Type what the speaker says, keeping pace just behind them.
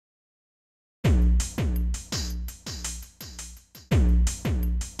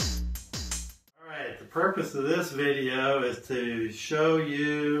the purpose of this video is to show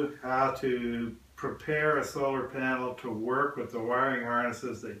you how to prepare a solar panel to work with the wiring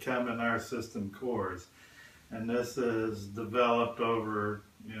harnesses that come in our system cores. And this is developed over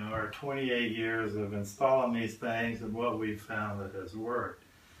our 28 years of installing these things and what we've found that has worked.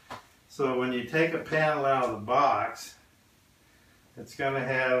 So when you take a panel out of the box, it's going to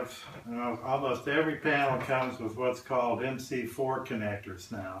have, almost every panel comes with what's called MC4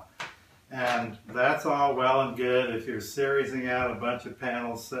 connectors now. And that's all well and good if you're seriesing out a bunch of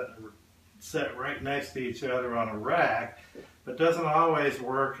panels set right next to each other on a rack, but doesn't always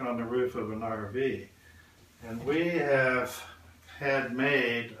work on the roof of an RV. And we have had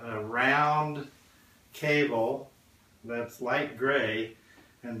made a round cable that's light gray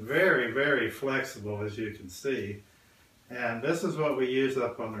and very, very flexible, as you can see. And this is what we use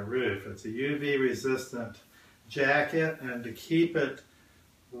up on the roof. It's a UV resistant jacket, and to keep it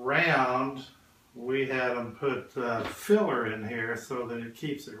round, we had them put filler in here so that it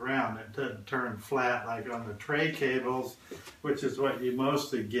keeps it round. It doesn't turn flat like on the tray cables, which is what you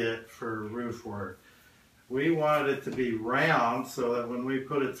mostly get for roof work. We wanted it to be round so that when we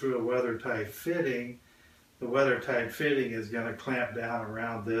put it through a weather-tight fitting, the weather-tight fitting is going to clamp down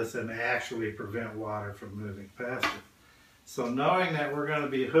around this and actually prevent water from moving past it. So knowing that we're going to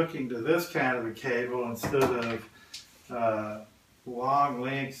be hooking to this kind of a cable instead of long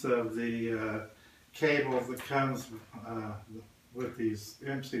lengths of the cables that comes with these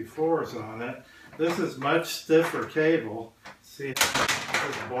MC4s on it, this is much stiffer cable. See, it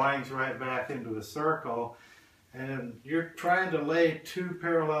just boings right back into a circle, and you're trying to lay two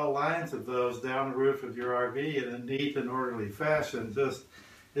parallel lines of those down the roof of your RV in a neat and orderly fashion just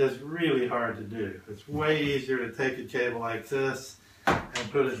is really hard to do. It's way easier to take a cable like this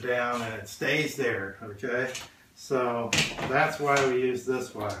and put it down and it stays there, okay? So that's why we use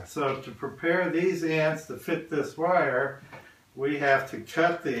this wire. So to prepare these ends to fit this wire, we have to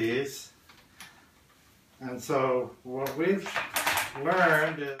cut these. And so what we've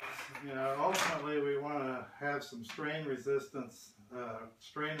learned is, ultimately we want to have some strain resistance,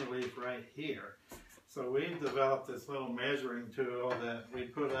 strain relief right here. So we've developed this little measuring tool that we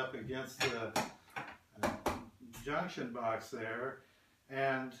put up against the junction box there,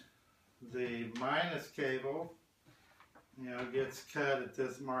 and the minus cable gets cut at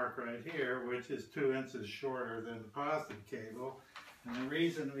this mark right here, which is 2 inches shorter than the positive cable. And the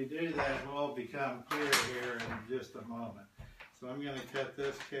reason we do that will become clear here in just a moment. So I'm going to cut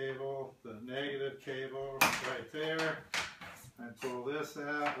this cable, the negative cable, right there. I pull this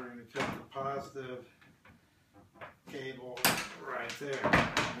out. We're going to cut the positive cable right there.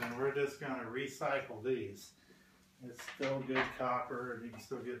 And we're just going to recycle these. It's still good copper, and you can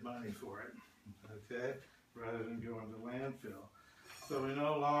still get money for it, okay, rather than going to landfill. So we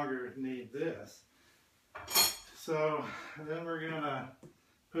no longer need this. So then we're going to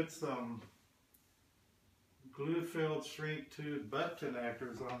put some glue-filled shrink tube butt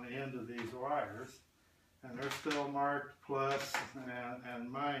connectors on the end of these wires, and they're still marked plus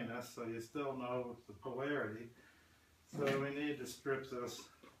and minus, so you still know the polarity. So we need to strip this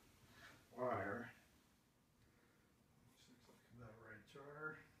wire. That right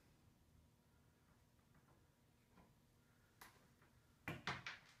jar.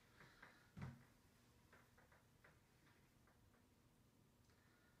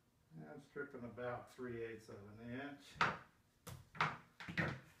 I'm stripping about 3/8 of an inch.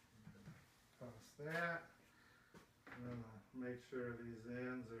 Toss that. I'm going to make sure these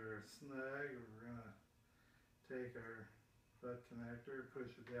ends are snug. We're going to take our butt connector,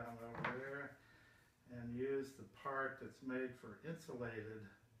 push it down over there, and use the part that's made for insulated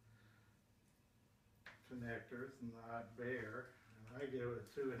connectors, not bare. And I give it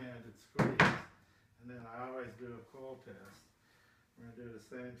a two-handed squeeze, and then I always do a pull test. We're going to do the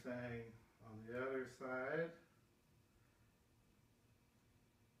same thing on the other side.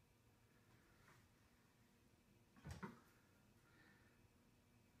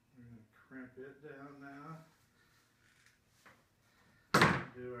 We're going to crimp it down now.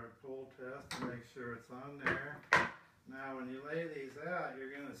 Do our pull test to make sure it's on there. Now when you lay these out, you're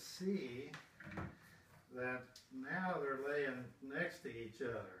going to see that now they're laying next to each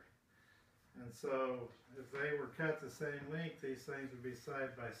other. And so if they were cut the same length, these things would be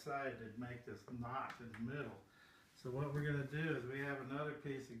side by side. They'd make this knot in the middle. So what we're going to do is we have another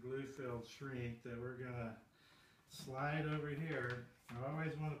piece of glue-filled shrink that we're going to slide over here. You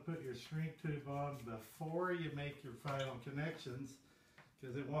always want to put your shrink tube on before you make your final connections,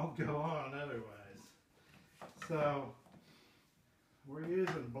 because it won't go on otherwise. So we're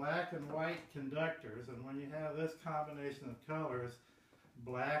using black and white conductors, and when you have this combination of colors,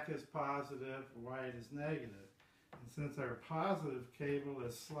 black is positive, white is negative. And since our positive cable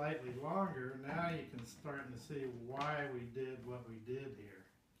is slightly longer, now you can start to see why we did what we did here.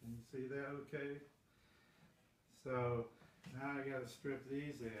 Can you see that okay? So now I got to strip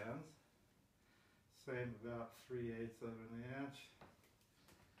these ends. Same about 3/8 of an inch.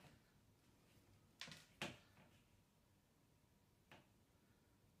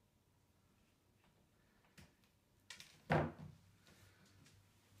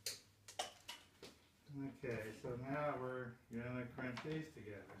 Okay, so now we're going to crimp these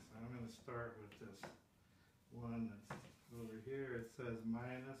together. So I'm going to start with this one that's over here. It says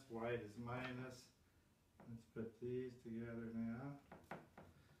minus, white is minus. Let's put these together now.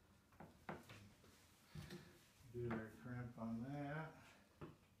 Do our crimp on that.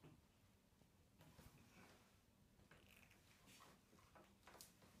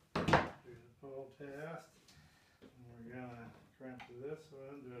 Do the pull test. And we're going to crimp to this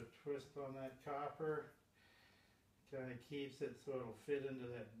one, do a twist on that copper. Kind of keeps it so it'll fit into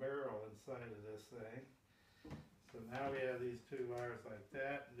that barrel inside of this thing. So now we have these two wires like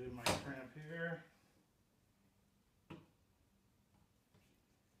that. Do my crimp here.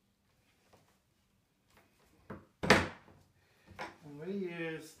 And we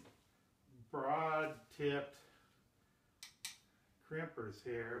use broad-tipped crimpers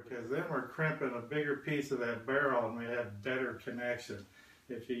here because then we're crimping a bigger piece of that barrel and we have better connection.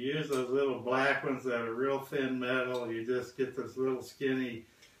 If you use those little black ones that are real thin metal, you just get this little skinny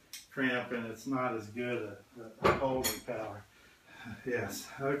crimp and it's not as good a holding power. Yes.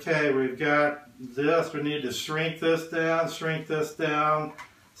 Okay, we've got this. We need to shrink this down,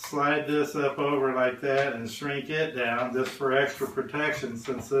 slide this up over like that and shrink it down just for extra protection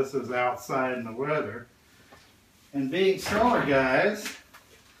since this is outside in the weather. And being solar guys,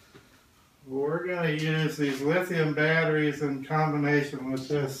 we're going to use these lithium batteries in combination with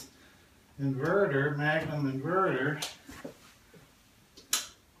this inverter, Magnum inverter.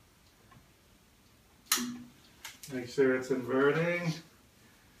 Make sure it's inverting.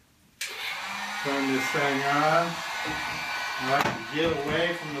 Turn this thing on. I like to get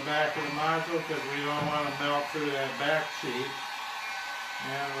away from the back of the module because we don't want to melt through that back sheet.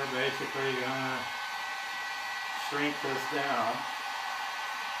 And we're basically going to shrink this down.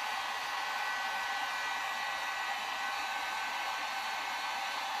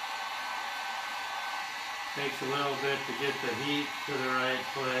 Takes a little bit to get the heat to the right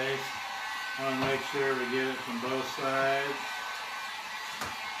place. I want to make sure we get it from both sides.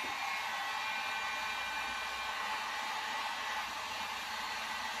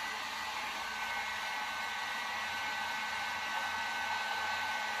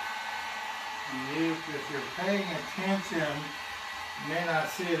 If you're paying attention, you may not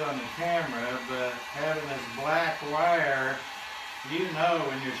see it on the camera, but having this black wire, you know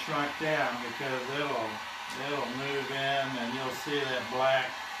when you're shrunk down because it'll move in and you'll see that black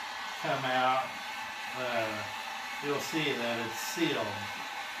come out. You'll see that it's sealed.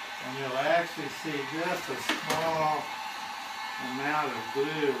 And you'll actually see just a small amount of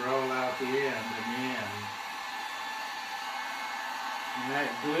glue roll out the end in the end. And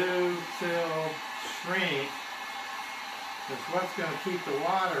that glue-filled shrink is what's going to keep the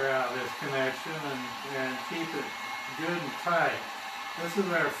water out of this connection and keep it good and tight. This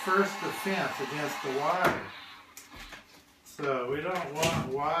is our first defense against the water. So we don't want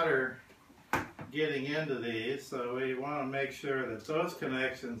water getting into these, so we want to make sure that those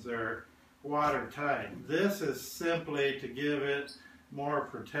connections are watertight. This is simply to give it more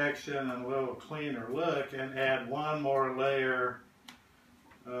protection and a little cleaner look and add one more layer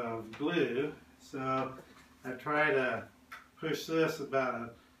of glue. So I try to push this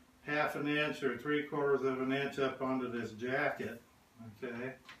about 1/2 inch or 3/4 of an inch up onto this jacket.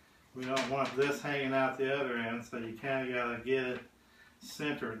 Okay, we don't want this hanging out the other end, so you kind of got to get it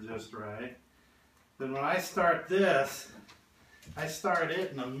centered just right. Then when I start this, I start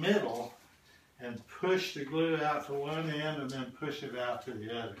it in the middle and push the glue out to one end and then push it out to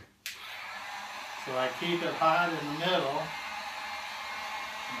the other. So I keep it hot in the middle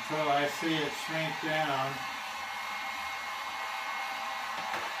until I see it shrink down.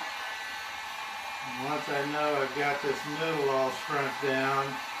 And once I know I've got this middle all shrunk down,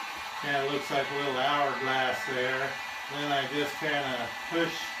 kind of looks like a little hourglass there, then I just kind of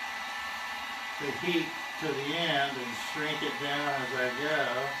push the heat to the end and shrink it down as I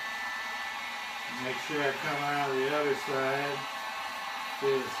go. Make sure I come around the other side,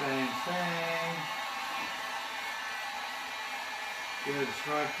 do the same thing. Get it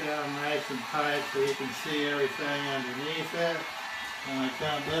shrunk down nice and tight so you can see everything underneath it. And I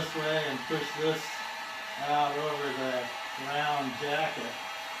come this way and push this out over the round jacket.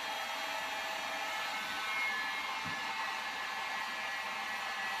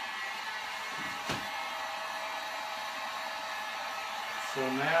 So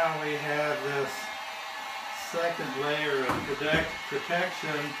now we have this second layer of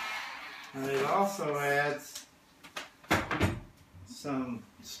protection, and it also adds some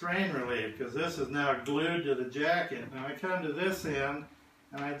strain relief because this is now glued to the jacket. Now I come to this end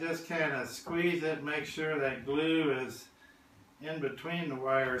and I just kind of squeeze it, make sure that glue is in between the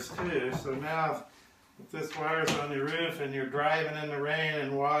wires too. So now if this wire's on the roof and you're driving in the rain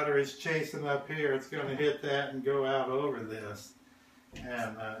and water is chasing up here, it's going to hit that and go out over this.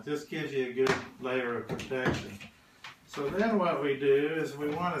 And just gives you a good layer of protection. So then what we do is we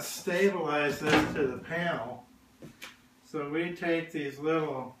want to stabilize this to the panel. So we take these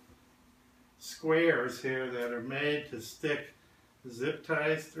little squares here that are made to stick zip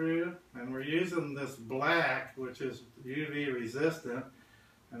ties through, and we're using this black, which is UV resistant,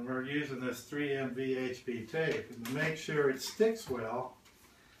 and we're using this 3M VHB tape. And to make sure it sticks well,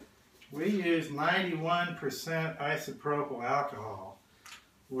 we use 91% isopropyl alcohol,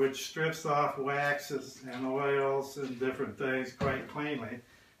 which strips off waxes and oils and different things quite cleanly.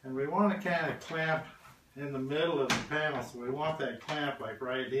 And we want to kind of clamp in the middle of the panel, so we want that clamp like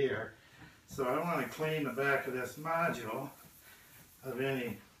right here. So I want to clean the back of this module of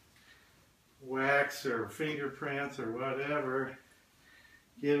any wax or fingerprints or whatever.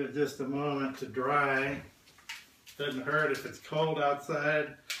 Give it just a moment to dry. Doesn't hurt if it's cold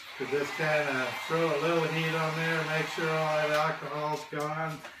outside. So just kind of throw a little heat on there, make sure all that alcohol's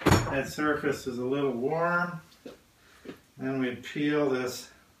gone. That surface is a little warm. Then we peel this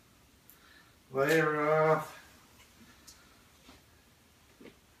layer off.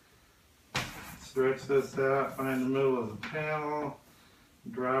 Stretch this out, find the middle of the panel.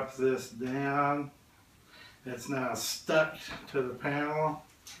 Drop this down. It's now stuck to the panel.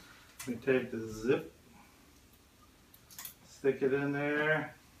 We take the zip, stick it in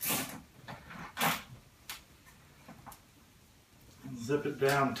there. Zip it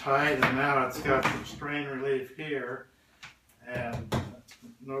down tight, and now it's got some strain relief here, and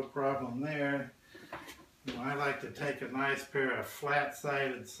no problem there. I like to take a nice pair of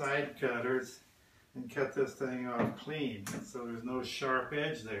flat-sided side cutters and cut this thing off clean, so there's no sharp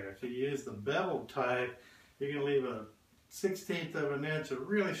edge there. If you use the beveled type, you can leave a 1/16 of an inch of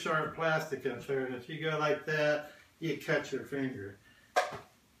really sharp plastic up there, and if you go like that, you cut your finger.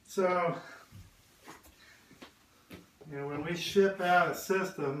 So, you know, when we ship out a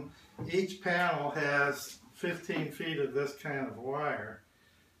system, each panel has 15 feet of this kind of wire.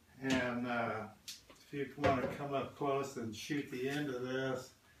 And if you want to come up close and shoot the end of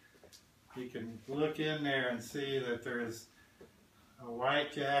this, you can look in there and see that there's a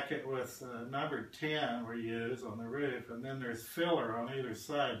white jacket with number 10 we use on the roof, and then there's filler on either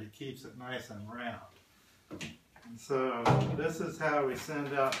side that keeps it nice and round. And so this is how we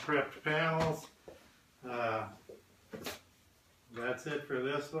send out prepped panels. That's it for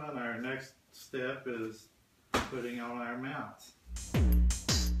this one. Our next step is putting on our mounts.